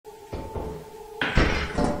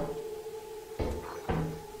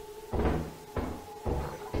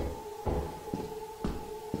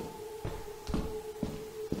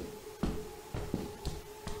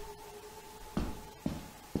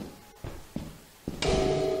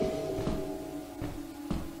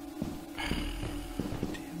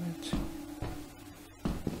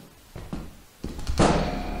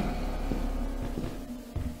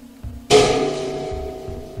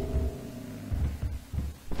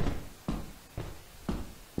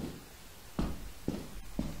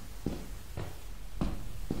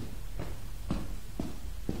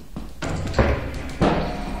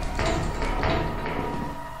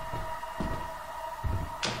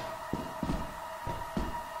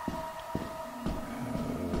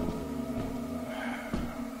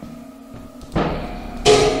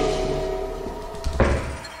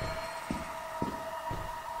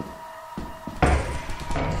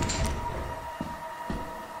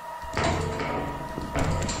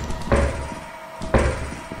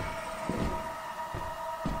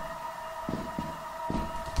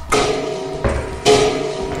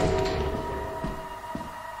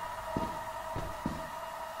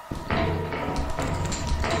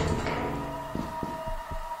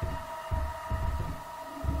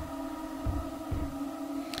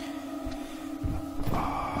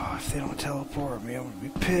teleport me, I'm gonna be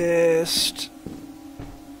pissed.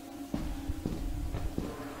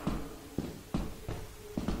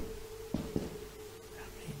 How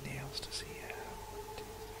many nails does he have? 1, 2,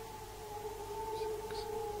 3,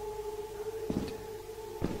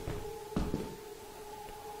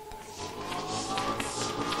 4, 5,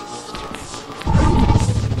 6, 7,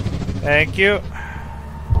 8, 10. Thank you.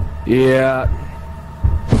 Yeah.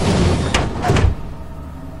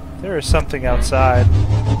 There is something outside.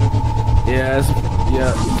 Yes.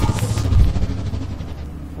 Yeah.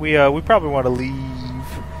 We probably want to leave.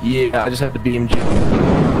 Yeah. I just have the BMG.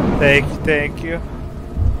 Thank you.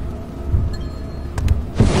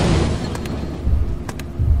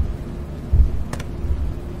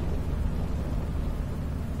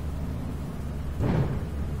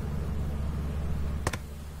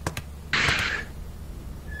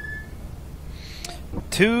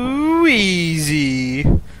 Too easy.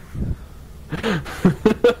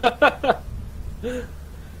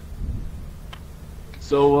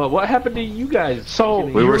 So what happened to you guys? So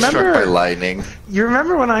We were struck by lightning. You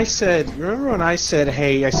remember when I said?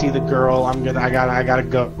 Hey, I see the girl. I gotta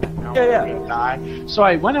go. Yeah. I'm gonna die. So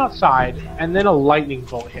I went outside, and then a lightning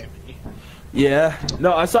bolt hit me. Yeah.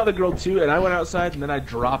 No, I saw the girl too, and I went outside, and then I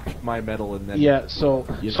dropped my medal, and then Yeah. So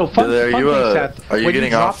fun Are you, thing, Seth, are you when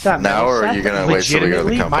getting drop off that now, metal or are set, you gonna wait till we go to the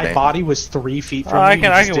legitimately, company? my body was 3 feet from me. I you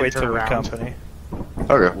can just wait didn't till turn the around. company.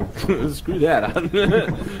 Okay. screw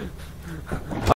that.